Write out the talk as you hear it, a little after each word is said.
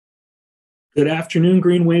Good afternoon,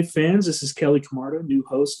 Green Wave fans. This is Kelly Camardo, new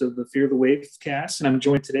host of the Fear the Wave cast, and I'm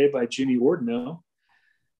joined today by Jimmy Ordeneaux.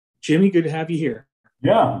 Jimmy, good to have you here.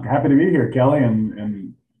 Yeah, happy to be here, Kelly,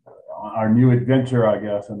 and our new adventure, I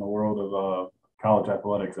guess, in the world of college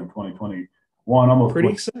athletics in 2021. Almost Pretty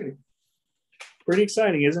exciting. Pretty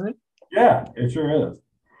exciting, isn't it? Yeah, it sure is.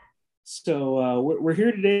 So we're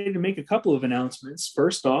here today to make a couple of announcements.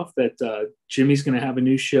 First off, that Jimmy's going to have a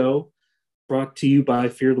new show brought to you by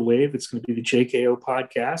Fear the Wave. It's going to be the JKO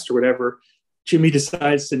podcast or whatever Jimmy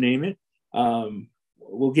decides to name it.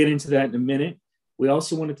 We'll get into that in a minute. We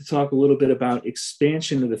also wanted to talk a little bit about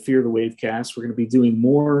expansion of the Fear the Wave cast. We're going to be doing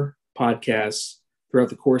more podcasts throughout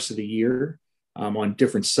the course of the year on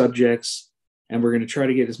different subjects, and we're going to try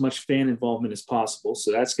to get as much fan involvement as possible.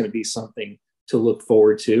 So that's going to be something to look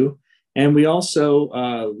forward to. And we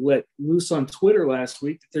also let loose on Twitter last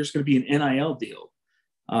week that there's going to be an NIL deal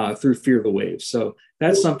through Fear the Wave. So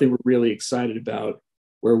that's something we're really excited about,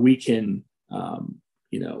 where we can,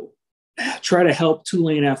 try to help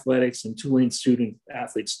Tulane athletics and Tulane student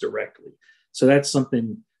athletes directly. So that's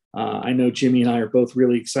something I know Jimmy and I are both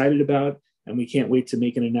really excited about, and we can't wait to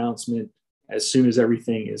make an announcement as soon as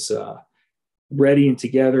everything is ready and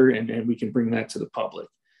together, and we can bring that to the public.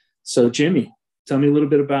 So Jimmy, tell me a little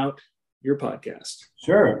bit about your podcast.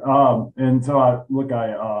 Sure. And so I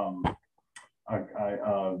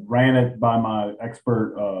ran it by my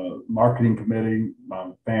expert marketing committee,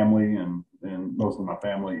 my family, and most of my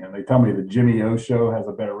family, and they tell me the Jimmy O Show has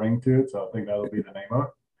a better ring to it, so I think that'll be the name of it.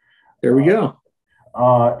 There we go.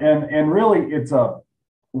 And really, it's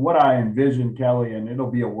what I envision, Kelly, and it'll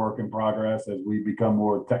be a work in progress as we become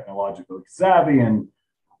more technologically savvy and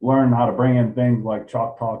learn how to bring in things like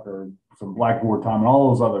Chalk Talk or some Blackboard time and all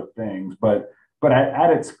those other things. But at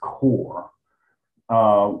its core,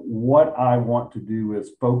 what I want to do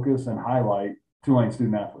is focus and highlight Tulane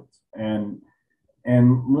student athletes. And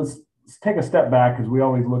let's take a step back, because we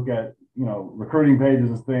always look at, recruiting pages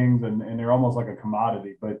and things, and they're almost like a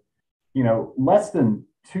commodity. But, less than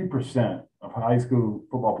 2% of high school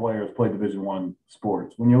football players play Division I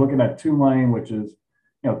sports. When you're looking at Tulane, which is,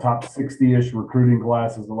 top 60-ish recruiting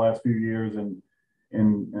classes the last few years, and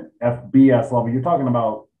in FBS level, you're talking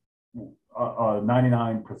about a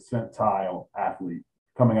 99 percentile athlete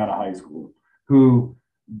coming out of high school who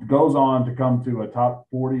goes on to come to a top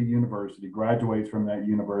 40 university, graduates from that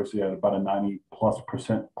university at about a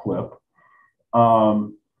 90+% clip.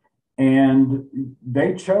 And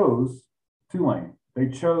they chose Tulane. They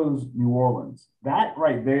chose New Orleans. That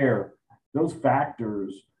right there, those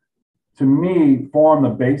factors, to me, form the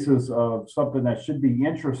basis of something that should be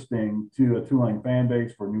interesting to a Tulane fan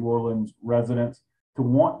base, for New Orleans residents to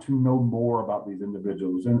want to know more about these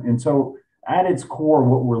individuals. And so at its core,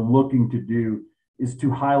 what we're looking to do is to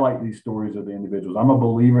highlight these stories of the individuals. I'm a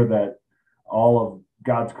believer that all of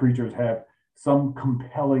God's creatures have some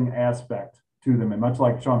compelling aspect to them. And much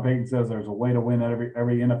like Sean Payton says, there's a way to win every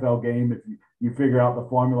NFL game if you figure out the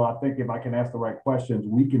formula. I think if I can ask the right questions,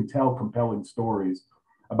 we can tell compelling stories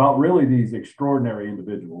about really these extraordinary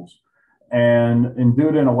individuals, and do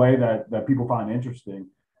it in a way that people find interesting.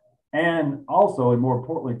 And also, and more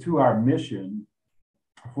importantly, to our mission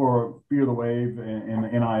for Fear the Wave and the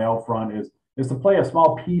NIL front is to play a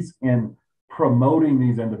small piece in promoting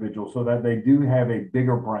these individuals so that they do have a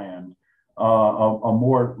bigger brand, a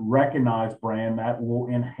more recognized brand that will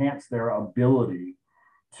enhance their ability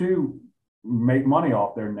to make money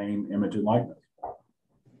off their name, image, and likeness.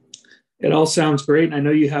 It all sounds great. And I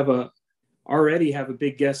know you already have a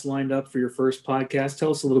big guest lined up for your first podcast.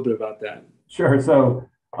 Tell us a little bit about that. Sure. So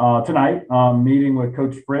tonight, meeting with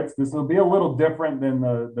Coach Fritz. This will be a little different than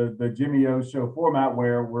the Jimmy O Show format,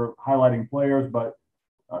 where we're highlighting players, but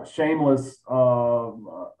shameless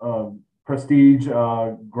prestige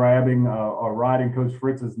grabbing or writing Coach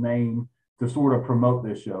Fritz's name to sort of promote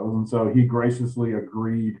this show. And so he graciously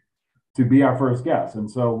agreed to be our first guest.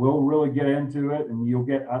 And so we'll really get into it, and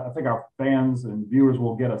I think our fans and viewers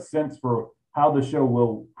will get a sense for how the show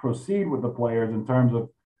will proceed with the players in terms of,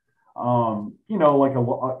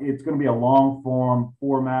 it's going to be a long form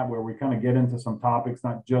format where we kind of get into some topics,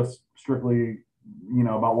 not just strictly,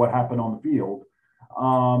 about what happened on the field.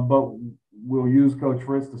 But we'll use Coach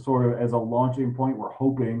Fritz to sort of as a launching point. We're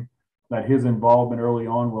hoping that his involvement early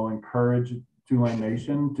on will encourage Tulane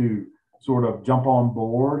Nation to sort of jump on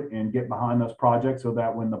board and get behind this project, so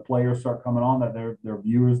that when the players start coming on, that there are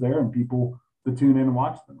viewers there and people to tune in and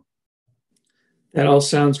watch them. That all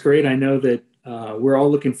sounds great. I know that we're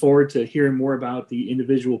all looking forward to hearing more about the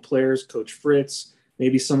individual players, Coach Fritz,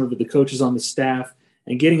 maybe some of the coaches on the staff,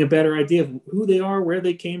 and getting a better idea of who they are, where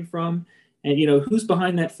they came from, and who's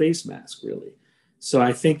behind that face mask, really. So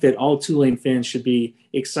I think that all Tulane fans should be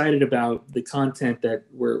excited about the content that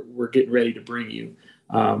we're getting ready to bring you.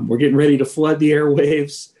 We're getting ready to flood the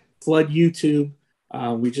airwaves, flood YouTube.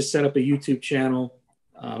 We just set up a YouTube channel.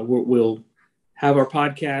 We'll have our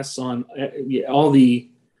podcasts on all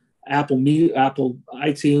the Apple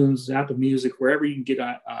iTunes, Apple Music, wherever you can get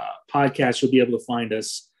podcasts, you'll be able to find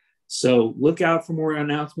us. So look out for more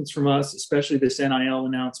announcements from us, especially this NIL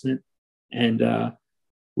announcement. And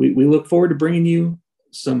we look forward to bringing you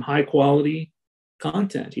some high quality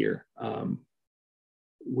content here.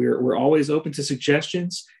 We're always open to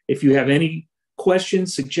suggestions. If you have any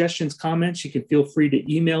questions, suggestions, comments, you can feel free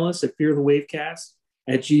to email us at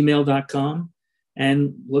fearthewavecast@gmail.com.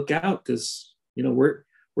 And look out, because we're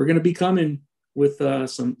going to be coming with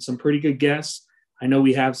some pretty good guests. I know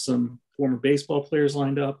we have some former baseball players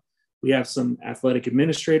lined up. We have some athletic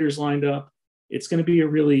administrators lined up. It's going to be a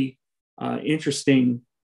really interesting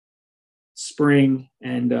spring,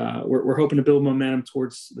 and we're hoping to build momentum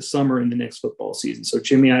towards the summer and the next football season. So,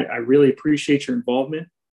 Jimmy, I really appreciate your involvement,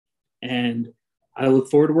 and I look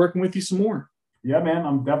forward to working with you some more. Yeah, man,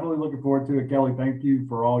 I'm definitely looking forward to it. Kelly, thank you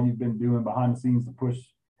for all you've been doing behind the scenes to push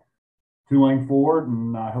Tulane forward,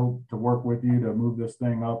 and I hope to work with you to move this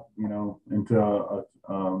thing up, into a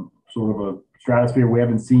sort of a stratosphere we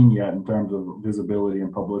haven't seen yet in terms of visibility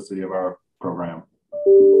and publicity of our program.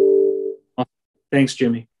 Thanks,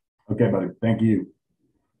 Jimmy. Okay, buddy. Thank you.